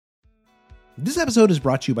This episode is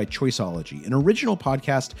brought to you by Choiceology, an original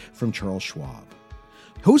podcast from Charles Schwab.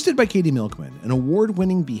 Hosted by Katie Milkman, an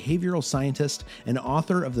award-winning behavioral scientist and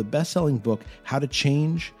author of the best-selling book, How to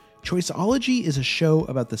Change, Choiceology is a show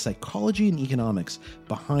about the psychology and economics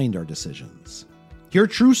behind our decisions. Hear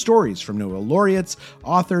true stories from Nobel laureates,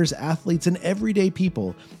 authors, athletes, and everyday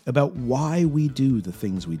people about why we do the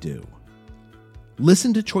things we do.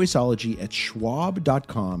 Listen to Choiceology at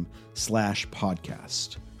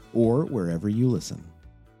schwab.com/podcast or wherever you listen.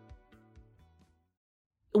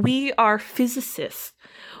 We are physicists.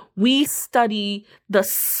 We study the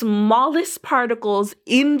smallest particles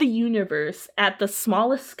in the universe at the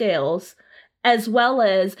smallest scales, as well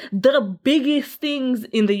as the biggest things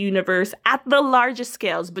in the universe at the largest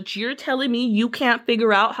scales. But you're telling me you can't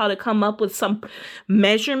figure out how to come up with some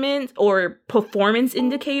measurements or performance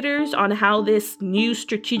indicators on how this new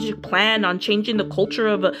strategic plan on changing the culture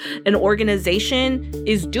of an organization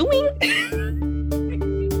is doing?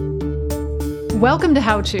 Welcome to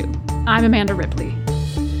How To. I'm Amanda Ripley.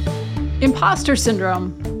 Imposter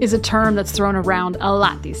syndrome is a term that's thrown around a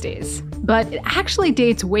lot these days, but it actually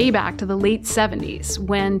dates way back to the late 70s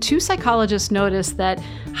when two psychologists noticed that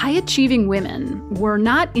high-achieving women were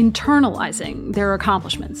not internalizing their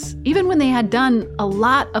accomplishments, even when they had done a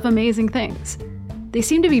lot of amazing things. They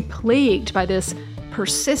seemed to be plagued by this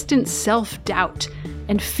persistent self-doubt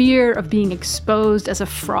and fear of being exposed as a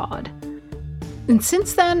fraud. And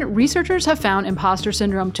since then, researchers have found imposter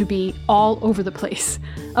syndrome to be all over the place.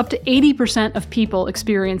 Up to 80% of people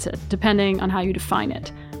experience it, depending on how you define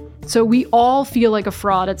it. So we all feel like a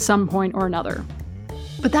fraud at some point or another.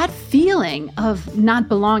 But that feeling of not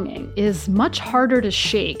belonging is much harder to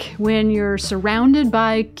shake when you're surrounded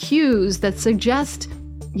by cues that suggest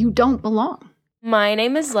you don't belong. My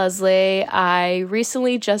name is Leslie. I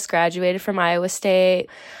recently just graduated from Iowa State.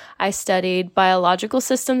 I studied biological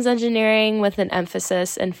systems engineering with an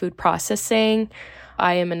emphasis in food processing.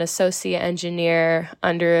 I am an associate engineer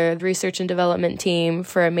under the research and development team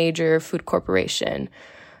for a major food corporation.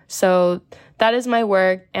 So that is my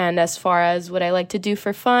work. And as far as what I like to do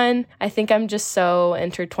for fun, I think I'm just so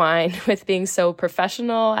intertwined with being so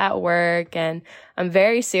professional at work. And I'm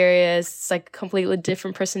very serious. It's like a completely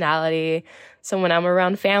different personality. So when I'm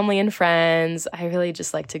around family and friends, I really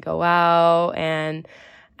just like to go out. And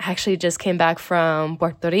I actually just came back from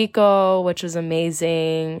Puerto Rico, which was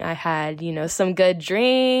amazing. I had, some good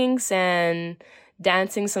drinks and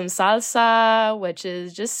dancing some salsa, which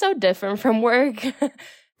is just so different from work.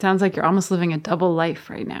 Sounds like you're almost living a double life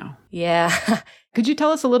right now. Yeah. Could you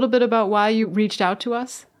tell us a little bit about why you reached out to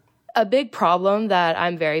us? A big problem that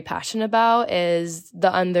I'm very passionate about is the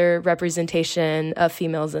underrepresentation of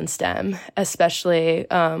females in STEM, especially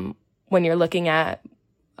when you're looking at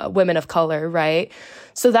women of color, right?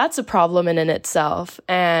 So that's a problem in itself.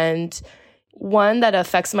 And one that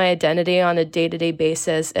affects my identity on a day-to-day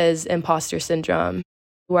basis is imposter syndrome,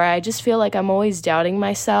 where I just feel like I'm always doubting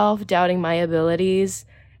myself, doubting my abilities.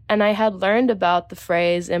 And I had learned about the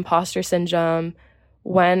phrase imposter syndrome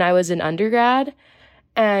when I was in undergrad.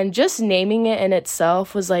 And just naming it in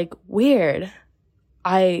itself was like weird.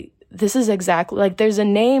 This is exactly like there's a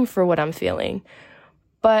name for what I'm feeling.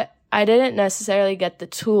 But I didn't necessarily get the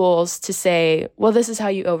tools to say, well, this is how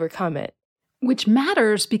you overcome it. Which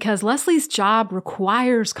matters because Leslie's job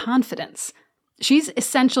requires confidence. She's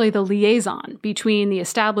essentially the liaison between the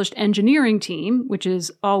established engineering team, which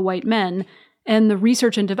is all white men, and the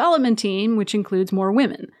research and development team, which includes more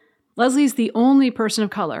women. Leslie's the only person of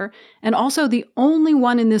color, and also the only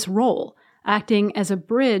one in this role, acting as a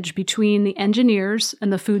bridge between the engineers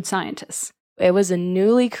and the food scientists. It was a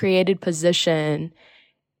newly created position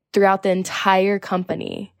throughout the entire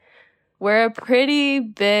company. We're a pretty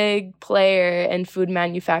big player in food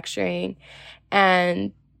manufacturing.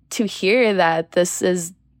 And to hear that this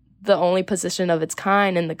is the only position of its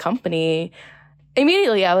kind in the company,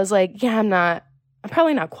 immediately I was like, yeah, I'm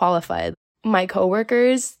probably not qualified. My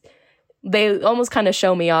coworkers, they almost kind of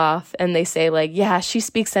show me off and they say like, yeah, she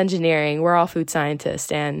speaks engineering. We're all food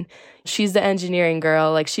scientists and she's the engineering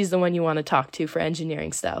girl. Like she's the one you want to talk to for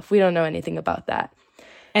engineering stuff. We don't know anything about that.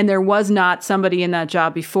 And there was not somebody in that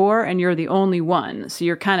job before, and you're the only one. So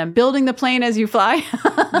you're kind of building the plane as you fly?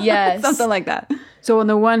 Yes. Something like that. So on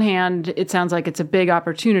the one hand, it sounds like it's a big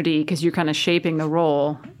opportunity because you're kind of shaping the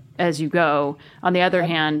role as you go. On the other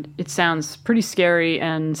hand, it sounds pretty scary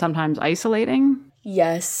and sometimes isolating.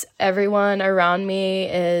 Yes. Everyone around me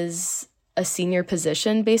is a senior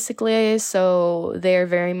position, basically. So they're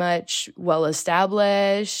very much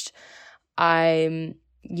well-established. I'm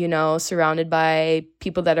surrounded by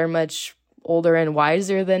people that are much older and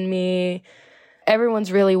wiser than me.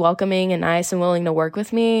 everyone's really welcoming and nice and willing to work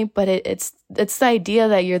with me, but it's the idea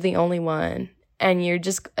that you're the only one. And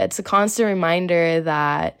it's a constant reminder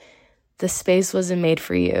that the space wasn't made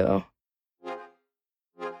for you.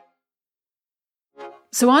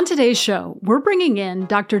 So on today's show, we're bringing in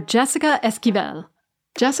Dr. Jessica Esquivel.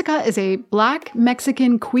 Jessica is a Black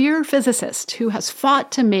Mexican queer physicist who has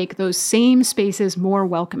fought to make those same spaces more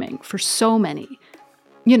welcoming for so many.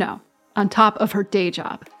 You know, on top of her day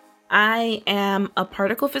job. I am a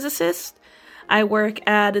particle physicist. I work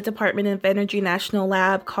at a Department of Energy National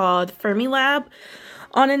Lab called Fermilab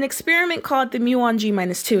on an experiment called the muon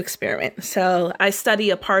G-2 experiment. So I study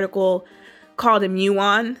a particle called a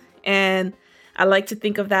muon, and I like to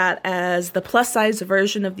think of that as the plus-size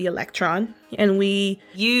version of the electron. And we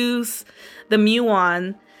use the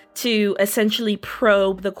muon to essentially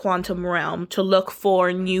probe the quantum realm to look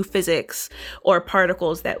for new physics or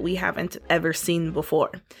particles that we haven't ever seen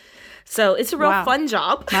before. So it's a real fun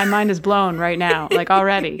job. My mind is blown right now, like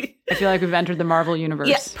already. I feel like we've entered the Marvel universe.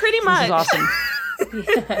 Yeah, pretty much. This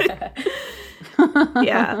is awesome.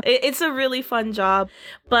 Yeah, it's a really fun job.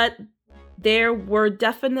 But there were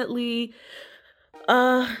definitely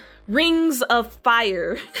rings of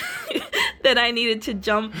fire that I needed to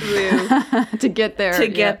jump through to get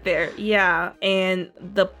there. Yeah. And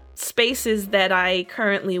the spaces that I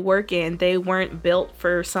currently work in, they weren't built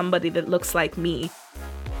for somebody that looks like me.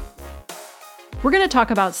 We're going to talk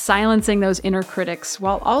about silencing those inner critics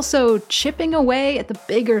while also chipping away at the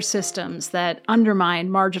bigger systems that undermine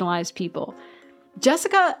marginalized people.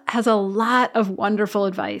 Jessica has a lot of wonderful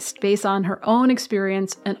advice based on her own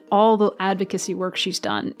experience and all the advocacy work she's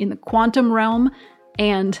done in the quantum realm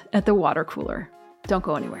and at the water cooler. Don't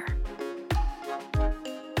go anywhere.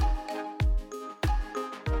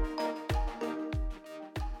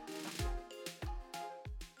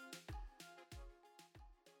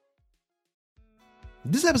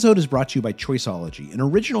 This episode is brought to you by Choiceology, an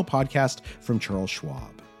original podcast from Charles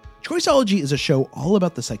Schwab. Choiceology is a show all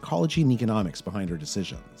about the psychology and economics behind our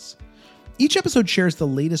decisions. Each episode shares the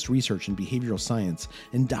latest research in behavioral science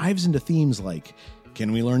and dives into themes like,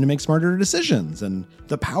 can we learn to make smarter decisions, and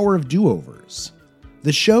the power of do-overs.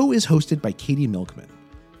 The show is hosted by Katie Milkman.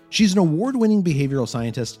 She's an award-winning behavioral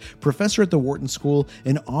scientist, professor at the Wharton School,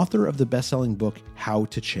 and author of the best-selling book, How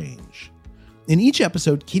to Change. In each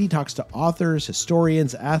episode, Katie talks to authors,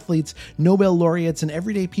 historians, athletes, Nobel laureates, and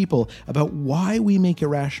everyday people about why we make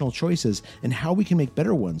irrational choices and how we can make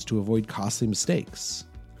better ones to avoid costly mistakes.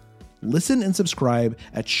 Listen and subscribe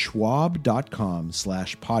at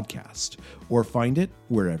schwab.com/podcast or find it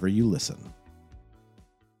wherever you listen.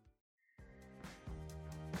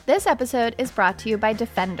 This episode is brought to you by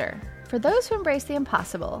Defender. For those who embrace the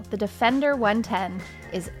impossible, the Defender 110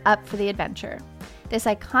 is up for the adventure. This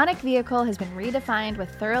iconic vehicle has been redefined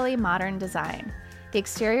with thoroughly modern design. The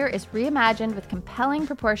exterior is reimagined with compelling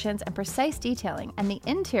proportions and precise detailing, and the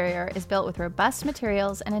interior is built with robust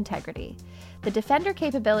materials and integrity. The Defender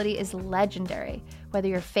capability is legendary, whether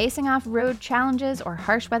you're facing off-road challenges or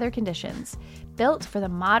harsh weather conditions. Built for the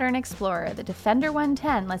modern explorer, the Defender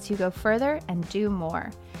 110 lets you go further and do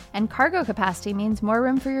more. And cargo capacity means more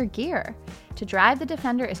room for your gear. To drive the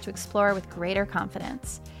Defender is to explore with greater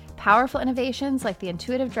confidence. Powerful innovations like the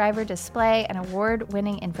intuitive driver display and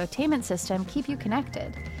award-winning infotainment system keep you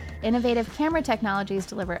connected. Innovative camera technologies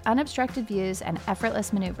deliver unobstructed views and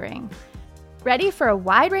effortless maneuvering. Ready for a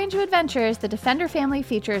wide range of adventures, the Defender family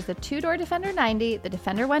features the two-door Defender 90, the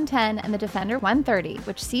Defender 110, and the Defender 130,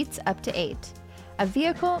 which seats up to 8. A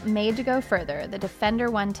vehicle made to go further, the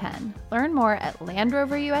Defender 110. Learn more at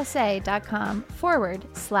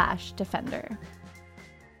landroverusa.com/Defender.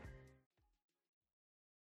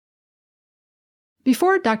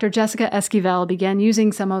 Before Dr. Jessica Esquivel began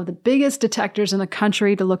using some of the biggest detectors in the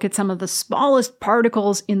country to look at some of the smallest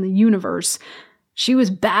particles in the universe, she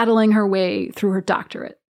was battling her way through her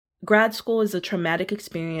doctorate. Grad school is a traumatic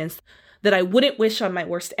experience that I wouldn't wish on my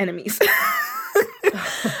worst enemies.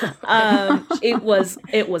 It was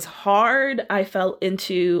hard. I fell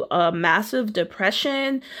into a massive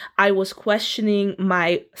depression. I was questioning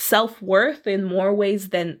my self-worth in more ways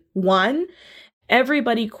than one.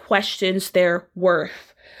 Everybody questions their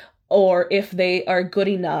worth, or if they are good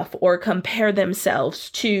enough, or compare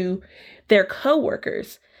themselves to their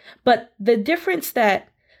coworkers. But the difference that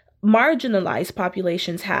marginalized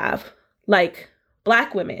populations have, like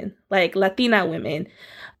Black women, like Latina women,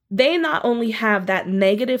 they not only have that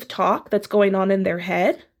negative talk that's going on in their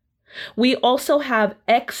head, we also have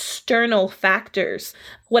external factors.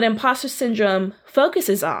 What imposter syndrome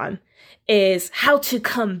focuses on is how to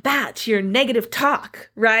combat your negative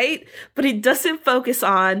talk, right? But it doesn't focus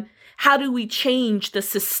on How do we change the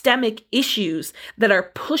systemic issues that are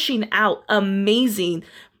pushing out amazing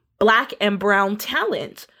Black and brown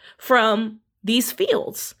talent from these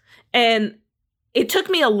fields? And it took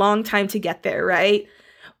me a long time to get there, right?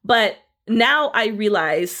 But now I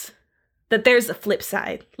realize that there's a flip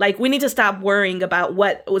side. Like, we need to stop worrying about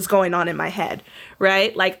what was going on in my head,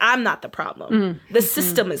 right? Like, I'm not the problem. The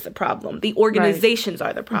system is the problem. The organizations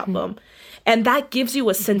are the problem. And that gives you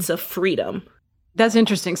a sense of freedom. That's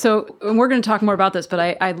interesting. So we're going to talk more about this,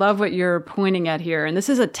 but I love what you're pointing at here. And this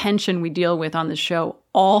is a tension we deal with on the show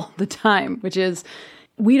all the time, which is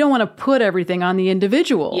we don't want to put everything on the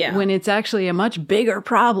individual when it's actually a much bigger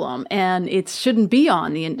problem. And it shouldn't be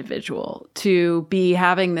on the individual to be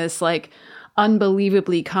having this like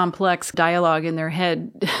unbelievably complex dialogue in their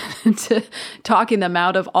head to talking them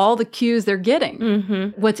out of all the cues they're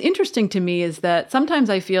getting. What's interesting to me is that sometimes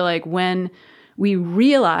I feel like when we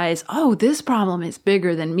realize, oh, this problem is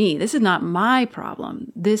bigger than me. This is not my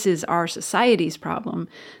problem. This is our society's problem.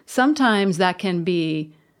 Sometimes that can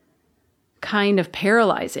be kind of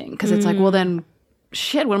paralyzing because it's like, well, then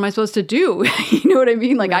shit, what am I supposed to do? You know what I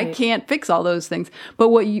mean? Like, I can't fix all those things. But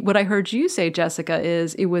what I heard you say, Jessica,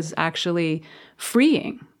 is it was actually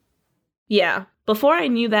freeing. Yeah. Before I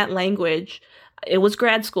knew that language, it was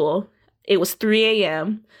grad school. It was 3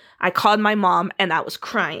 a.m. I called my mom and I was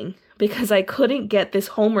crying because I couldn't get this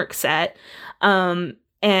homework set.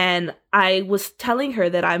 And I was telling her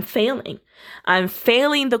that I'm failing. I'm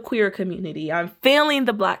failing the queer community. I'm failing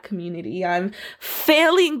the Black community. I'm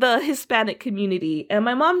failing the Hispanic community. And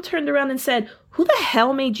my mom turned around and said, who the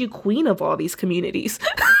hell made you queen of all these communities?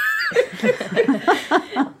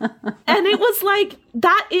 And it was like,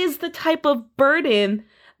 that is the type of burden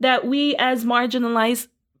that we as marginalized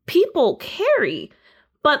people carry.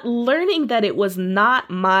 But learning that it was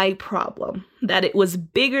not my problem, that it was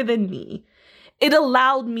bigger than me, it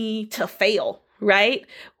allowed me to fail, right?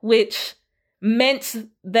 Which meant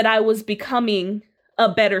that I was becoming a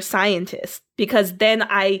better scientist, because then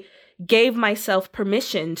I gave myself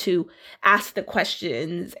permission to ask the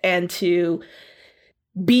questions and to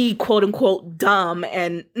be quote unquote dumb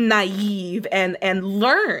and naive and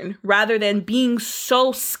learn, rather than being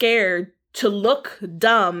so scared to look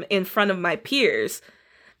dumb in front of my peers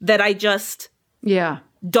that I just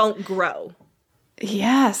don't grow.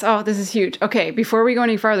 Yes. Oh, this is huge. Okay, before we go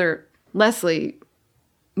any farther, Leslie,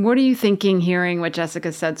 what are you thinking hearing what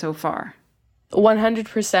Jessica said so far?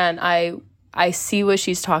 100%. I see what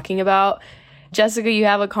she's talking about. Jessica, you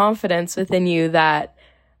have a confidence within you that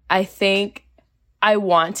I think I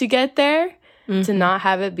want to get there, to not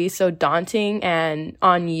have it be so daunting and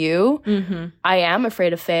on you. I am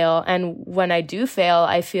afraid to fail. And when I do fail,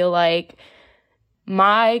 I feel like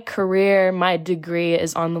my career, my degree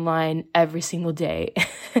is on the line every single day.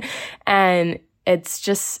 And it's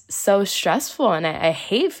just so stressful. And I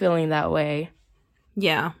hate feeling that way.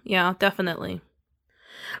 Yeah, definitely.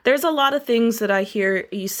 There's a lot of things that I hear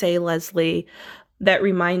you say, Leslie, that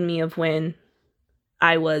remind me of when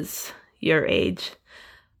I was your age.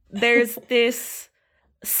 There's this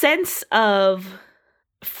sense of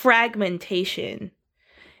fragmentation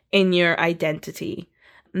in your identity,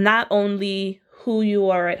 not only who you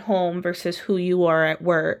are at home versus who you are at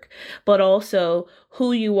work, but also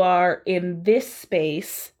who you are in this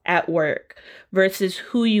space at work versus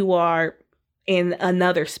who you are in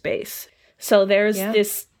another space. So there's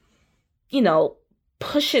this,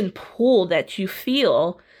 push and pull that you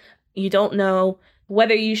feel. You don't know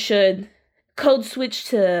whether you should code switch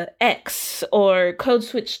to X or code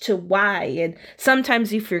switch to Y. And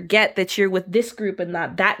sometimes you forget that you're with this group and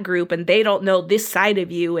not that group, and they don't know this side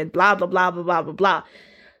of you, and blah, blah, blah, blah, blah, blah, blah.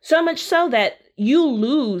 So much so that you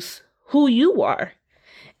lose who you are.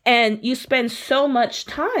 And you spend so much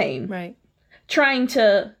time trying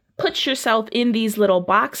to put yourself in these little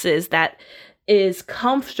boxes that is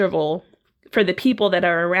comfortable for the people that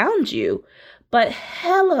are around you, but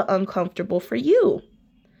hella uncomfortable for you.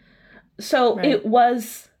 So it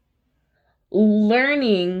was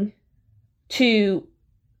learning to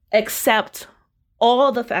accept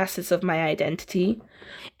all the facets of my identity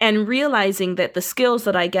and realizing that the skills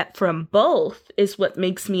that I get from both is what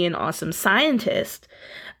makes me an awesome scientist.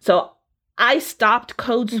 So I stopped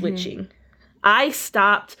code switching. I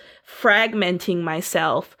stopped fragmenting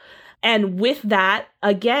myself. And with that,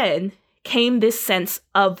 again, came this sense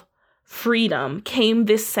of freedom, came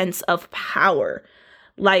this sense of power,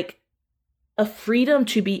 like a freedom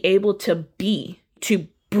to be able to be, to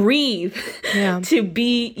breathe, to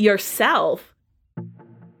be yourself.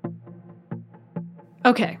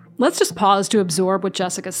 Okay, let's just pause to absorb what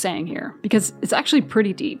Jessica's saying here, because it's actually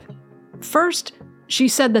pretty deep. First, She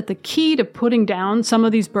said that the key to putting down some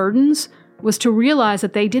of these burdens was to realize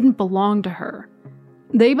that they didn't belong to her.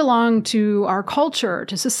 They belong to our culture,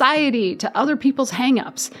 to society, to other people's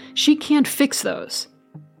hangups. She can't fix those.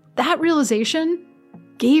 That realization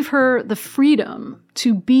gave her the freedom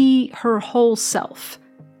to be her whole self,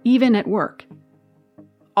 even at work.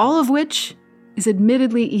 All of which is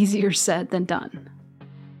admittedly easier said than done.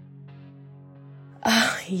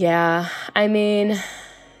 Yeah, I mean,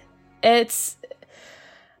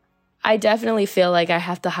 I definitely feel like I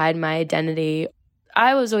have to hide my identity.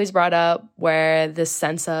 I was always brought up where this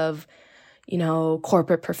sense of,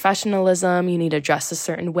 corporate professionalism, you need to dress a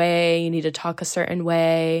certain way, you need to talk a certain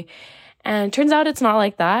way. And it turns out it's not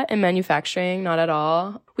like that in manufacturing, not at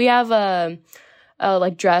all. We have a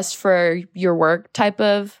dress for your work type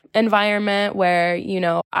of environment where,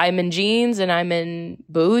 I'm in jeans and I'm in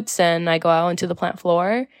boots and I go out into the plant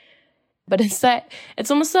floor. But it's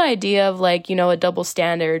almost the idea of a double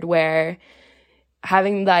standard where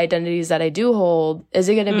having the identities that I do hold, is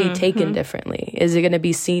it going to be taken differently? Is it going to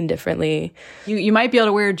be seen differently? You might be able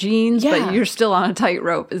to wear jeans, but you're still on a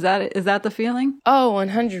tightrope. Is that the feeling? Oh,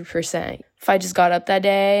 100%. If I just got up that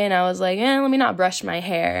day and I was like, let me not brush my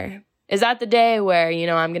hair. Is that the day where,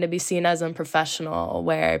 I'm going to be seen as unprofessional,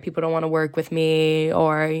 where people don't want to work with me,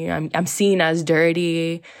 or I'm seen as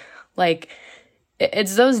dirty?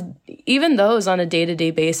 It's even those on a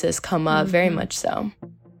day-to-day basis come up, very much so.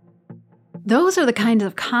 Those are the kinds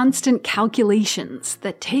of constant calculations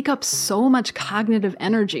that take up so much cognitive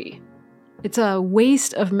energy. It's a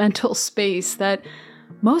waste of mental space that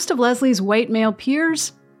most of Leslie's white male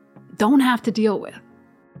peers don't have to deal with.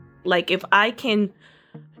 If I can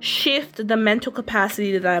shift the mental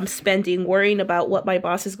capacity that I'm spending worrying about what my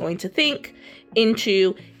boss is going to think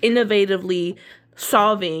into innovatively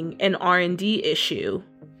solving an R&D issue,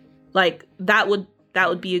 that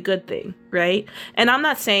would be a good thing, right? And I'm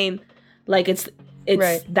not saying it's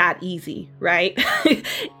right. That easy, right?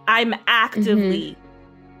 I'm actively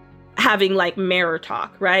having mirror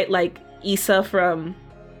talk, right? Issa from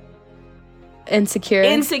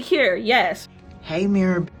Insecure, yes. Hey,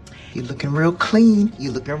 mirror, you looking real clean.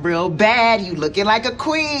 You looking real bad. You looking like a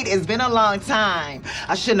queen. It's been a long time.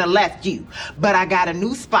 I shouldn't have left you, but I got a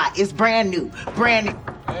new spot. It's brand new.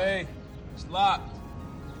 Hey, it's locked.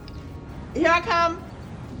 Here I come.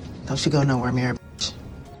 Don't you go nowhere, mirror.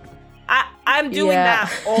 I'm doing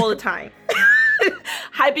that all the time.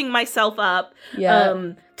 Hyping myself up,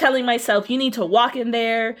 telling myself you need to walk in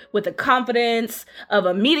there with the confidence of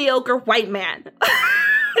a mediocre white man.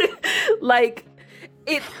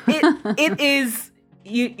 It is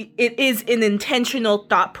an intentional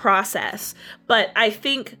thought process. But I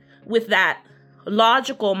think with that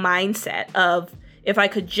logical mindset of, if I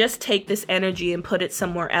could just take this energy and put it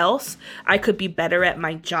somewhere else, I could be better at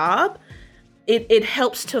my job. It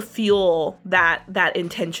helps to fuel that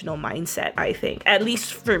intentional mindset, I think, at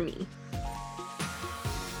least for me.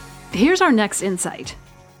 Here's our next insight.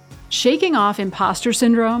 Shaking off imposter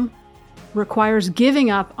syndrome requires giving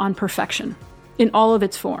up on perfection in all of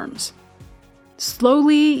its forms.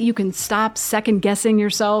 Slowly, you can stop second-guessing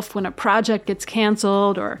yourself when a project gets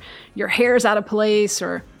canceled, or your hair's out of place,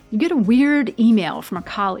 or you get a weird email from a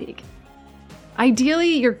colleague.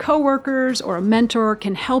 Ideally, your coworkers or a mentor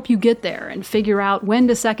can help you get there and figure out when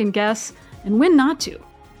to second guess and when not to.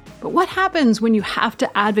 But what happens when you have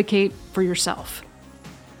to advocate for yourself?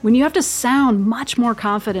 When you have to sound much more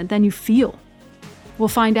confident than you feel? We'll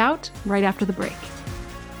find out right after the break.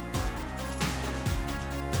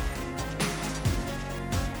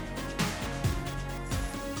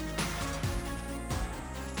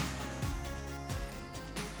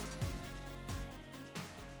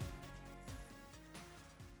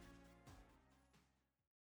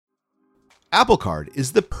 Apple Card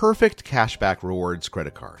is the perfect cashback rewards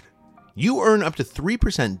credit card. You earn up to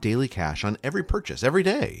 3% daily cash on every purchase every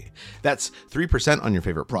day. That's 3% on your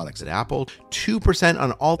favorite products at Apple, 2%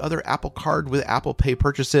 on all other Apple Card with Apple Pay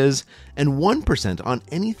purchases, and 1% on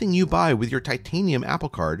anything you buy with your titanium Apple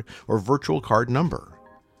Card or virtual card number.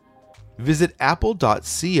 Visit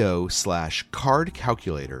apple.co/card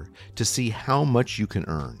calculator to see how much you can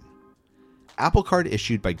earn. Apple Card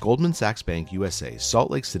issued by Goldman Sachs Bank USA,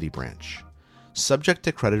 Salt Lake City branch. Subject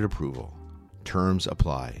to credit approval. Terms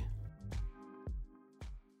apply.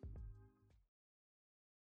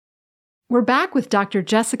 We're back with Dr.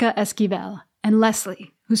 Jessica Esquivel and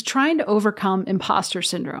Leslie, who's trying to overcome imposter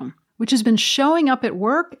syndrome, which has been showing up at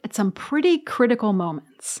work at some pretty critical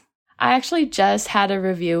moments. I actually just had a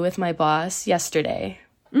review with my boss yesterday.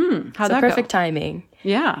 How'd that go? Perfect timing.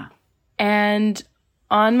 Yeah. And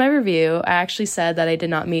on my review, I actually said that I did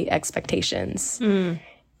not meet expectations.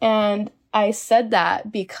 And I said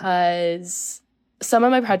that because some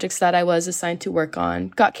of my projects that I was assigned to work on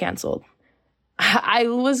got canceled. I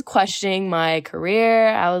was questioning my career.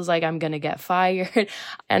 I was like, I'm going to get fired.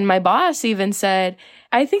 And my boss even said,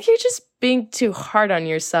 I think you're just being too hard on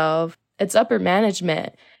yourself. It's upper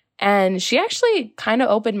management. And she actually kind of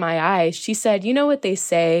opened my eyes. She said, you know what they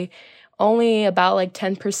say? Only about like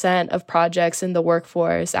 10% of projects in the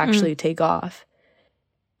workforce actually take off.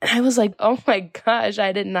 And I was like, oh my gosh,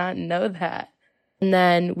 I did not know that. And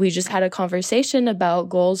then we just had a conversation about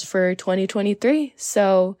goals for 2023.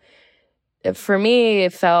 So for me,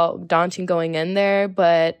 it felt daunting going in there,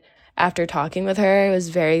 but after talking with her, it was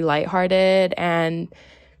very lighthearted, and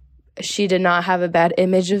she did not have a bad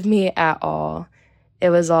image of me at all. It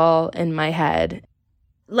was all in my head.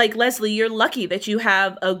 Like, Leslie, you're lucky that you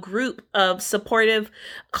have a group of supportive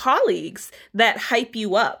colleagues that hype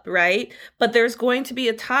you up, right? But there's going to be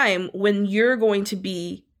a time when you're going to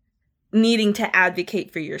be needing to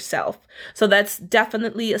advocate for yourself. So that's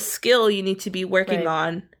definitely a skill you need to be working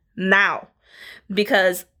on now,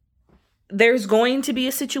 because there's going to be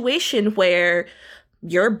a situation where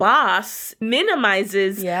your boss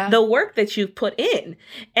minimizes the work that you've put in.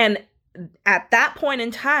 And at that point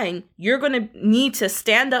in time, you're going to need to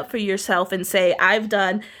stand up for yourself and say, I've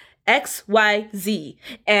done X, Y, Z,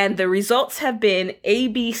 and the results have been A,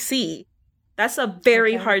 B, C. That's a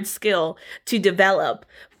very hard skill to develop.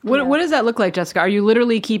 What does that look like, Jessica? Are you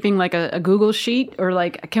literally keeping like a Google sheet, or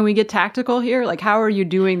like, can we get tactical here? Like, how are you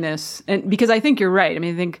doing this? And because I think you're right. I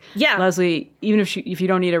mean, I think, Leslie, even if you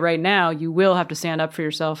don't need it right now, you will have to stand up for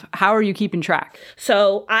yourself. How are you keeping track?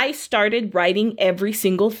 So I started writing every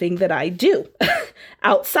single thing that I do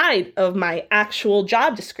outside of my actual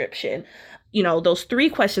job description. You know, those 3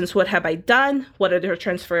 questions: what have I done? What are the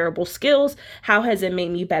transferable skills? How has it made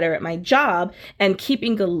me better at my job? And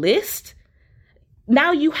keeping a list.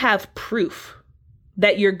 Now you have proof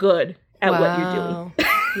that you're good at what you're doing.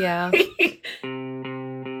 Yeah.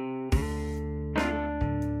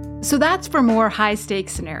 So that's for more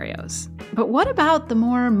high-stakes scenarios. But what about the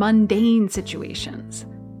more mundane situations?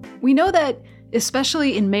 We know that,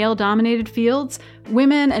 especially in male-dominated fields,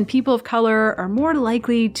 women and people of color are more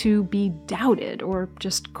likely to be doubted or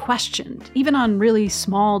just questioned, even on really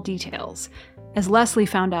small details, as Leslie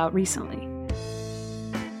found out recently.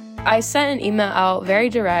 I sent an email out, very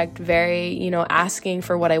direct, very, asking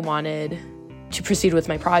for what I wanted to proceed with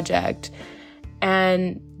my project.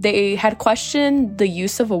 And they had questioned the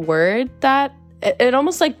use of a word that, it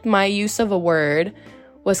almost like my use of a word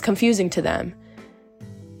was confusing to them.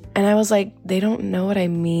 And I was like, they don't know what I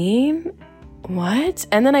mean? What?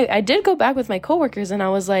 And then I did go back with my coworkers and I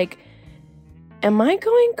was like, am I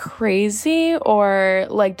going crazy? Or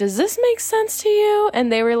like, does this make sense to you?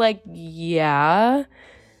 And they were like, yeah.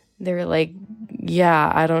 They were like,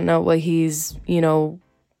 yeah, I don't know what he's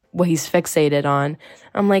fixated on.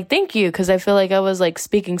 I'm like, thank you, because I feel like I was like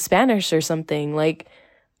speaking Spanish or something. Like,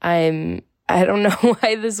 I don't know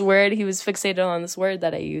why he was fixated on this word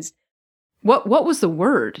that I used. What was the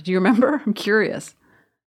word? Do you remember? I'm curious.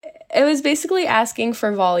 It was basically asking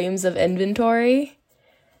for volumes of inventory.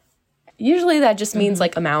 Usually that just means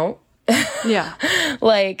like amount. Yeah.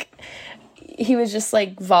 Like, he was just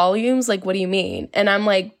like, volumes? Like, what do you mean? And I'm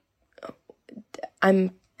like,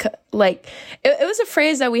 it was a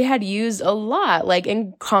phrase that we had used a lot, like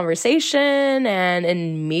in conversation and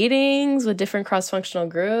in meetings with different cross-functional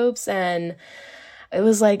groups. And it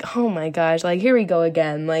was like, oh my gosh, like, here we go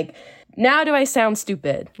again. Like, now do I sound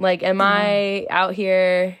stupid? Like, am I out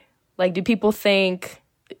here? Like, do people think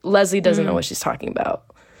Leslie doesn't know what she's talking about?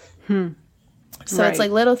 So it's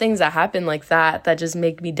like little things that happen like that just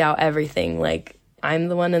make me doubt everything. Like, I'm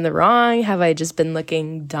the one in the wrong. Have I just been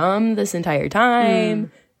looking dumb this entire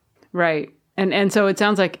time? Right. And so it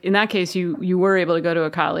sounds like in that case, you were able to go to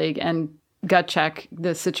a colleague and gut check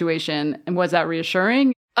the situation. And was that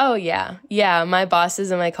reassuring? Oh, yeah. Yeah. My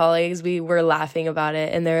bosses and my colleagues, we were laughing about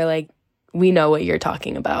it. And they were like, we know what you're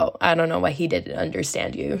talking about. I don't know why he didn't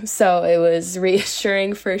understand you. So it was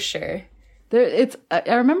reassuring for sure. I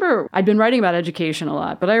remember I'd been writing about education a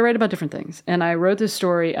lot, but I write about different things. And I wrote this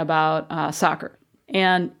story about soccer.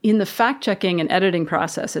 And in the fact-checking and editing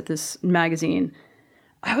process at this magazine,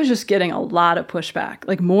 I was just getting a lot of pushback,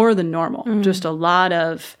 like more than normal. Just a lot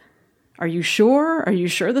of, are you sure? Are you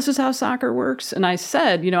sure this is how soccer works? And I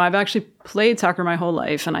said, I've actually played soccer my whole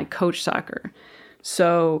life and I coach soccer.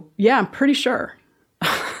 So yeah, I'm pretty sure.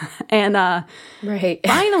 And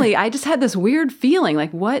finally, I just had this weird feeling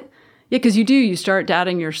like, what? Yeah, because you start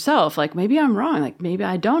doubting yourself. Like, maybe I'm wrong. Like, maybe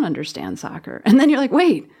I don't understand soccer. And then you're like,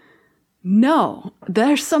 wait, no,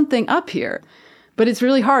 there's something up here. But it's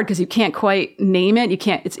really hard because you can't quite name it.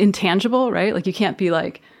 It's intangible, right? Like you can't be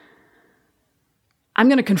like, I'm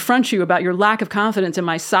going to confront you about your lack of confidence in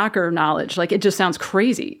my soccer knowledge. Like it just sounds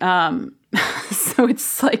crazy. So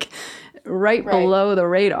it's like right below the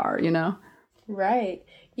radar, you know? Right.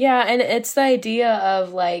 Yeah. And it's the idea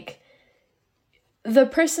of like, the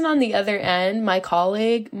person on the other end, my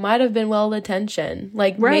colleague, might have been well-intentioned.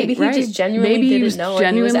 Like, maybe he just genuinely didn't know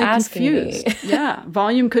what he was asking me. Yeah.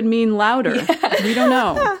 Volume could mean louder. Yeah. We don't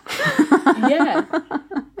know. Yeah.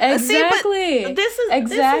 Exactly. See, this is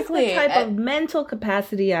the type of mental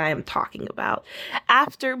capacity I am talking about.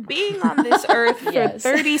 After being on this earth for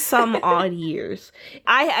 30-some odd years,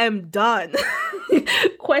 I am done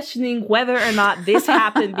questioning whether or not this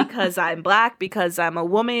happened because I'm Black, because I'm a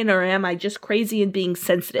woman, or am I just crazy and being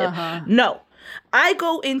sensitive? Uh-huh. No. I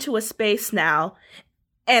go into a space now,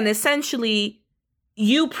 and essentially,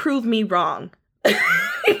 you prove me wrong.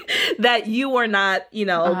 That you are not,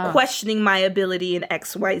 questioning my ability in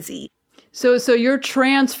XYZ. So you're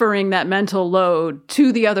transferring that mental load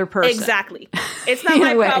to the other person. Exactly. It's not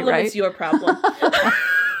my problem, right? It's your problem.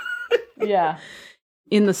 Yeah.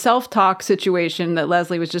 In the self-talk situation that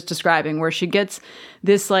Leslie was just describing, where she gets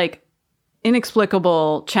this like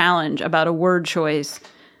inexplicable challenge about a word choice,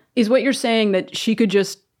 is what you're saying that she could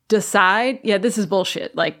just decide, yeah, this is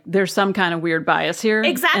bullshit. Like there's some kind of weird bias here.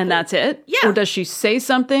 Exactly. And that's it? Yeah. Or does she say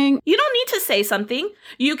something? You don't need to say something.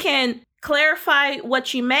 You can clarify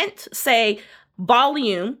what you meant, say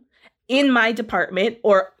volume in my department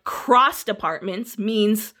or cross departments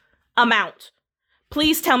means amount.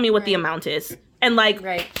 Please tell me what the amount is. And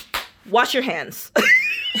wash your hands.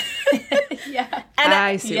 Yeah. And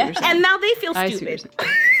I see what you're saying. And now they feel stupid.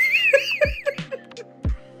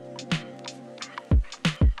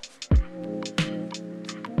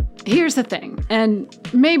 Here's the thing, and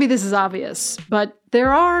maybe this is obvious, but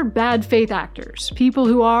there are bad faith actors, people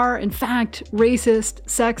who are, in fact, racist,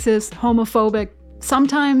 sexist, homophobic.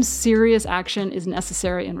 Sometimes serious action is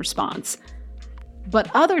necessary in response.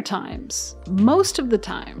 But other times, most of the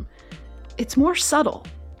time, it's more subtle.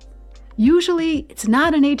 Usually, it's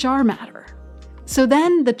not an HR matter. So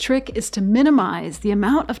then the trick is to minimize the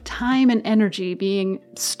amount of time and energy being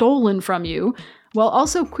stolen from you, while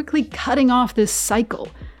also quickly cutting off this cycle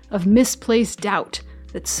of misplaced doubt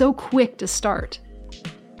that's so quick to start.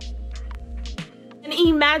 And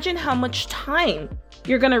imagine how much time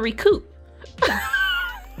you're going to recoup.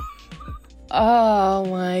 Oh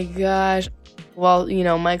my gosh. Well,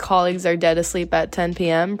 my colleagues are dead asleep at 10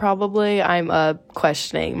 p.m. probably. I'm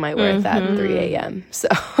questioning my worth at 3 a.m. So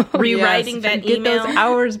rewriting that email. Get those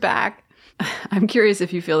hours back. I'm curious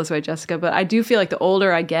if you feel this way, Jessica, but I do feel like the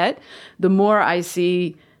older I get, the more I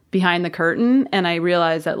see behind the curtain, and I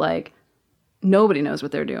realize that nobody knows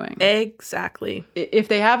what they're doing. Exactly. If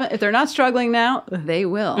they're not struggling now, they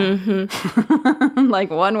will. Mm-hmm.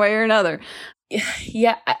 One way or another.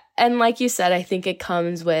 Yeah, and like you said, I think it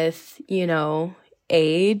comes with,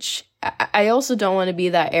 age. I also don't want to be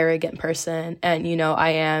that arrogant person, and I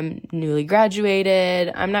am newly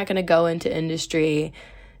graduated. I'm not going to go into industry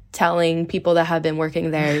telling people that have been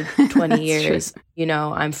working there 20 years, true.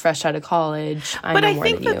 I'm fresh out of college. But I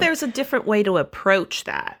think that there's a different way to approach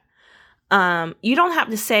that. You don't have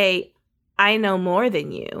to say, I know more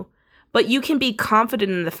than you, but you can be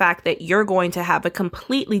confident in the fact that you're going to have a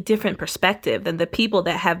completely different perspective than the people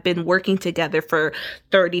that have been working together for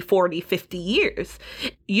 30, 40, 50 years.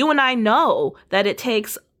 You and I know that it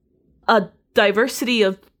takes a diversity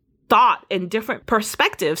of thought and different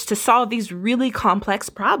perspectives to solve these really complex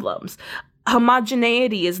problems.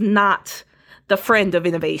 Homogeneity is not the friend of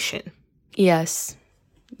innovation. Yes.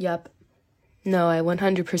 Yep. No, I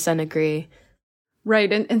 100% agree.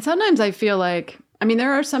 Right. And sometimes I feel like,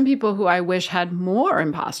 there are some people who I wish had more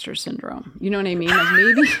imposter syndrome. You know what I mean?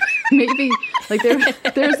 Maybe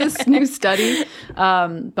there's this new study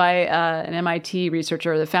by an MIT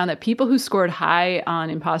researcher that found that people who scored high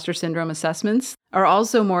on imposter syndrome assessments are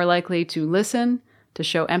also more likely to listen, to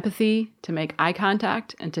show empathy, to make eye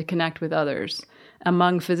contact, and to connect with others.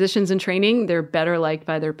 Among physicians in training, they're better liked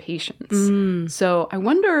by their patients. So I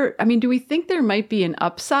wonder, do we think there might be an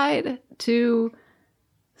upside to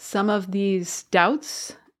some of these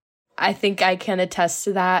doubts? I think I can attest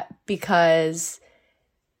to that because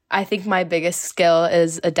I think my biggest skill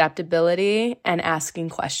is adaptability and asking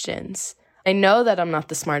questions. I know that I'm not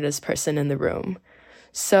the smartest person in the room.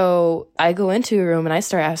 So I go into a room and I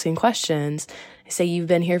start asking questions. I say, you've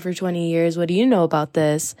been here for 20 years. What do you know about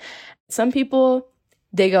this? Some people,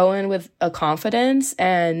 they go in with a confidence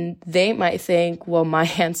and they might think, well, my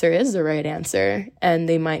answer is the right answer. And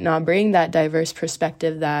they might not bring that diverse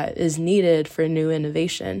perspective that is needed for new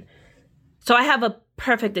innovation. So I have a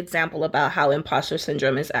perfect example about how imposter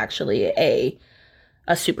syndrome is actually a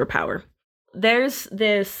superpower. There's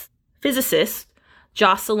this physicist,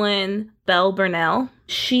 Jocelyn Bell Burnell.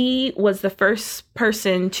 She was the first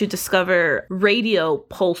person to discover radio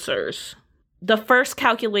pulsars. The first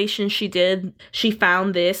calculation she did, she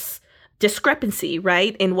found this discrepancy,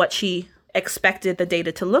 right, in what she expected the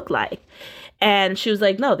data to look like. And she was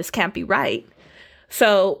like, no, this can't be right.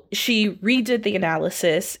 So she redid the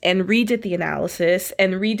analysis and redid the analysis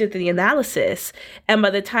and redid the analysis. And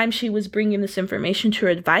by the time she was bringing this information to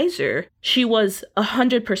her advisor, she was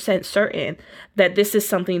 100% certain that this is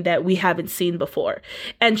something that we haven't seen before.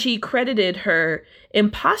 And she credited her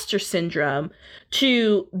imposter syndrome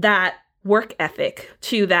to that work ethic,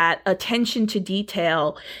 to that attention to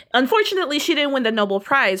detail. Unfortunately, she didn't win the Nobel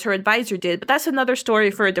Prize. Her advisor did, but that's another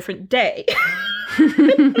story for a different day.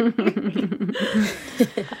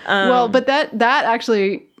 Well, but that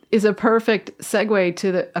actually is a perfect segue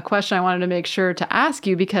to a question I wanted to make sure to ask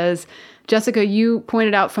you, because Jessica, you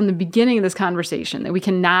pointed out from the beginning of this conversation that we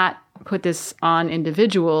cannot put this on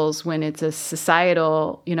individuals when it's a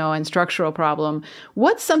societal, and structural problem.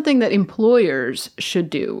 What's something that employers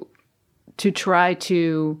should do to try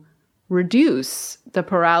to reduce the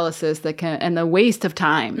paralysis and the waste of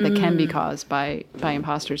time that can be caused by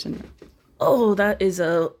imposter syndrome? Oh, that is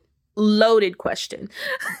a loaded question.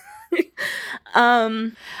 I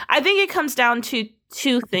think it comes down to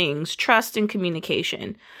two things: trust and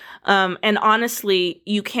communication. And honestly,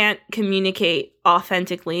 you can't communicate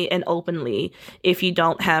authentically and openly if you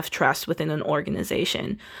don't have trust within an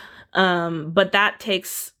organization. But that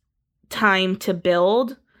takes time to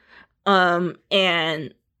build.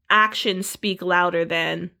 And actions speak louder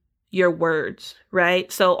than your words,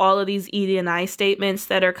 right? So all of these ED&I statements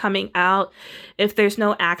that are coming out, if there's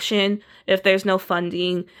no action, if there's no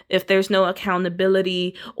funding, if there's no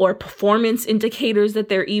accountability or performance indicators that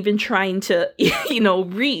they're even trying to,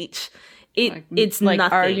 reach, it's like,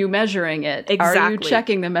 nothing. Are you measuring it? Exactly. Are you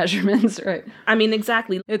checking the measurements? Right. I mean,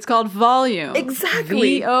 exactly. It's called volume.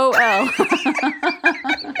 Exactly. VOL.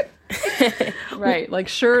 Right. Like,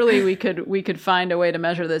 surely we could find a way to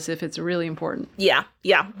measure this if it's really important. Yeah.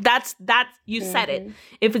 That's you said it.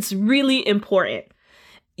 If it's really important,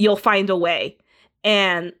 you'll find a way.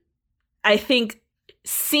 And I think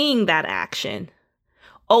seeing that action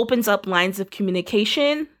opens up lines of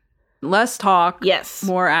communication. Less talk, yes,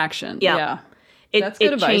 more action. Yeah. That's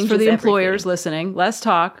good advice for the employers listening. Less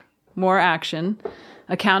talk, more action,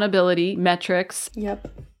 accountability, metrics. Yep.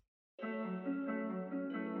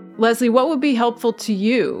 Leslie, what would be helpful to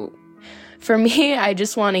you? For me, I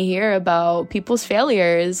just want to hear about people's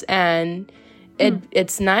failures, and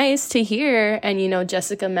it's nice to hear. And,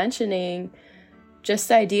 Jessica mentioning just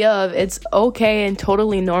the idea of it's okay and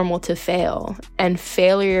totally normal to fail. And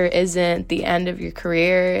failure isn't the end of your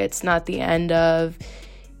career. It's not the end of,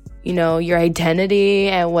 your identity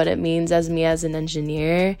and what it means as me as an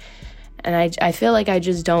engineer. And I feel like I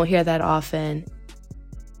just don't hear that often.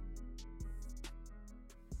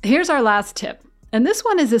 Here's our last tip, and this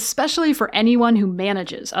one is especially for anyone who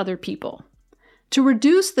manages other people. To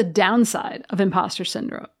reduce the downside of imposter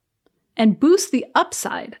syndrome and boost the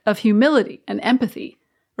upside of humility and empathy,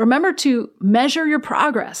 remember to measure your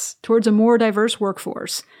progress towards a more diverse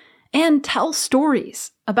workforce and tell stories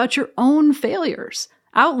about your own failures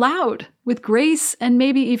out loud with grace and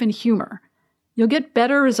maybe even humor. You'll get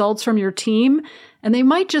better results from your team, and they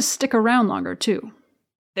might just stick around longer too.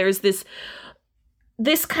 There's this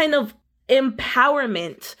kind of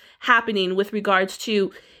empowerment happening with regards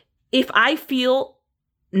to, if I feel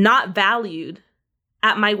not valued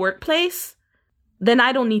at my workplace, then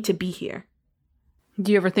I don't need to be here.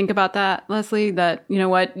 Do you ever think about that, Leslie? That,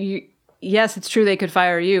 yes, it's true they could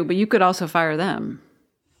fire you, but you could also fire them.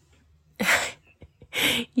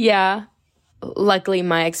 Yeah. Luckily,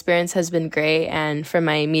 my experience has been great. And for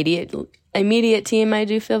my immediate team, I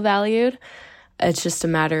do feel valued. It's just a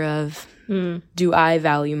matter of, do I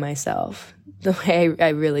value myself the way I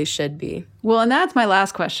really should be? Well, and that's my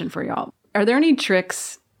last question for y'all. Are there any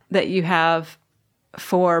tricks that you have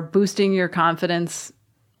for boosting your confidence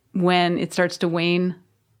when it starts to wane?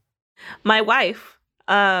 My wife,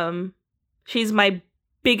 she's my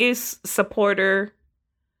biggest supporter.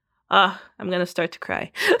 I'm going to start to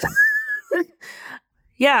cry.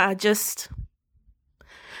 Yeah, just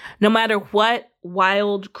no matter what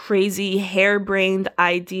wild, crazy, harebrained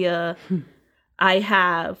idea I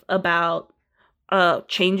have about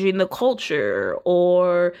changing the culture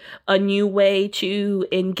or a new way to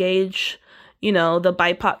engage, the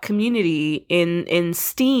BIPOC community in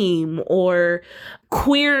STEAM or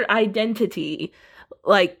queer identity,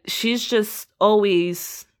 like, she's just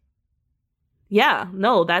always yeah,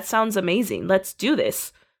 no, that sounds amazing. Let's do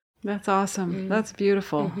this. That's awesome. Mm-hmm. That's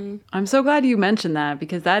beautiful. Mm-hmm. I'm so glad you mentioned that,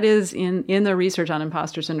 because that is in the research on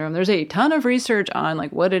imposter syndrome. There's a ton of research on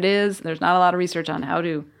like what it is. There's not a lot of research on how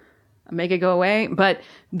to make it go away, but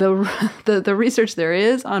the research there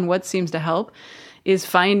is on what seems to help is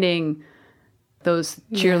finding those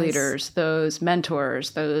cheerleaders, those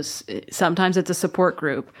mentors, those, sometimes it's a support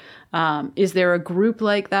group. Is there a group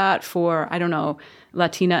like that for, I don't know,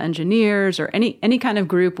 Latina engineers or any kind of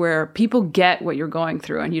group where people get what you're going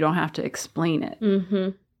through and you don't have to explain it? Mm-hmm.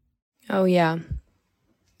 Oh, yeah.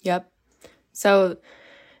 Yep. So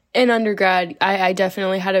in undergrad, I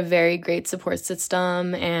definitely had a very great support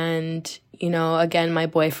system. And, you know, again, my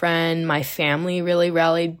boyfriend, my family really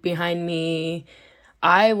rallied behind me.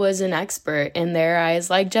 I was an expert in their eyes.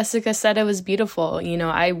 Like Jessica said, it was beautiful. You know,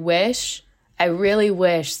 I really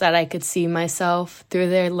wish that I could see myself through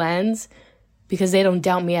their lens, because they don't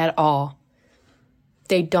doubt me at all.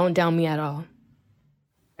 They don't doubt me at all.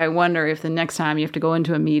 I wonder if the next time you have to go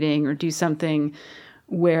into a meeting or do something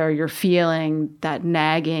where you're feeling that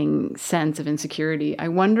nagging sense of insecurity, I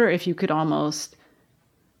wonder if you could almost,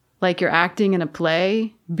 like you're acting in a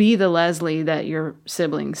play, be the Leslie that your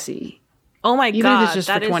siblings see. Oh my Even God, if it's just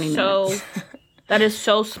that for 20 is minutes. that is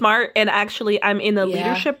so smart. And actually, I'm in a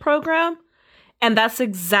leadership program, and that's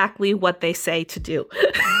exactly what they say to do.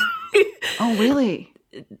 Oh, really?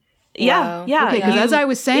 Yeah, Wow. yeah. Okay, because as I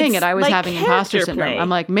was saying it, I was like having imposter character syndrome. play. I'm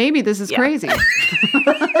like, maybe this is crazy.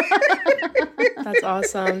 That's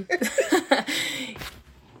awesome.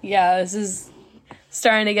 Yeah, this is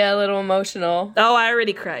starting to get a little emotional. Oh, I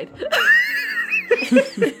already cried.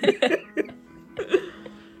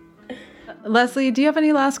 Leslie, do you have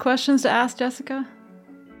any last questions to ask Jessica?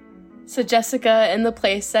 So Jessica, in the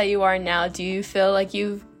place that you are now, do you feel like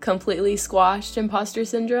you've completely squashed imposter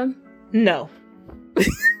syndrome? No.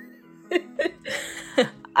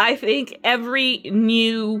 I think every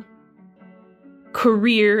new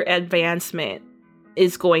career advancement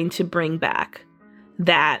is going to bring back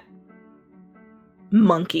that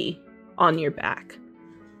monkey on your back.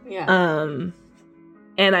 Yeah.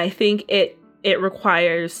 And I think it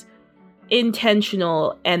requires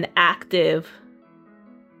intentional and active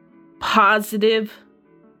positive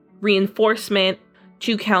reinforcement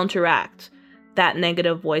to counteract that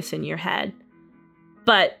negative voice in your head.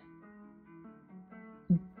 But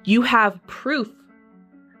you have proof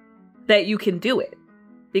that you can do it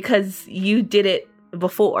because you did it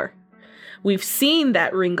before. We've seen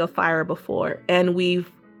that ring of fire before, and we've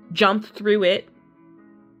jumped through it.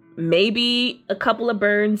 Maybe a couple of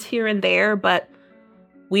burns here and there, but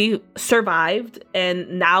we survived,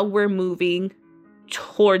 and now we're moving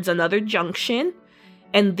towards another junction.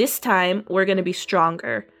 And this time we're going to be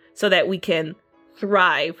stronger so that we can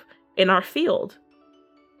thrive in our field.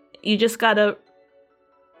 You just got to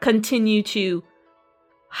continue to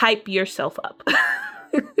hype yourself up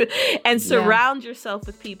and surround yourself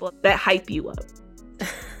with people that hype you up.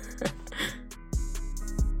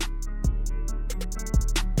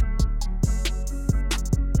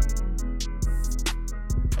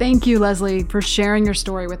 Thank you, Leslie, for sharing your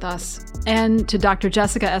story with us, and to Dr.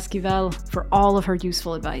 Jessica Esquivel for all of her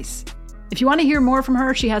useful advice. If you want to hear more from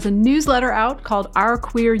her, she has a newsletter out called Our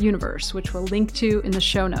Queer Universe, which we'll link to in the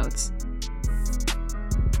show notes.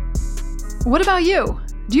 What about you?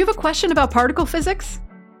 Do you have a question about particle physics?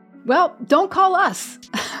 Well, don't call us.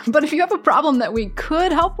 But if you have a problem that we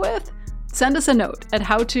could help with, send us a note at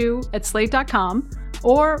howto@slate.com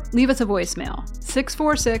or leave us a voicemail,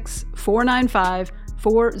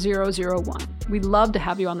 646-495-4001. We'd love to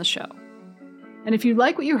have you on the show. And if you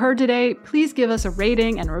like what you heard today, please give us a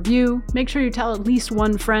rating and a review. Make sure you tell at least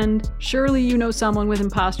one friend. Surely you know someone with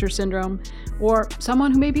imposter syndrome, or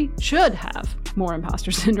someone who maybe should have more imposter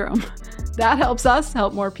syndrome. That helps us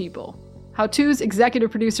help more people. How To's executive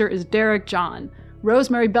producer is Derek John.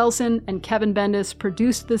 Rosemary Belson and Kevin Bendis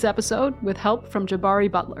produced this episode with help from Jabari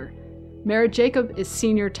Butler. Merritt Jacob is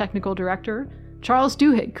senior technical director. Charles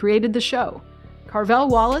Duhigg created the show. Carvel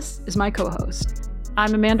Wallace is my co-host.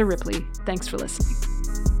 I'm Amanda Ripley. Thanks for listening.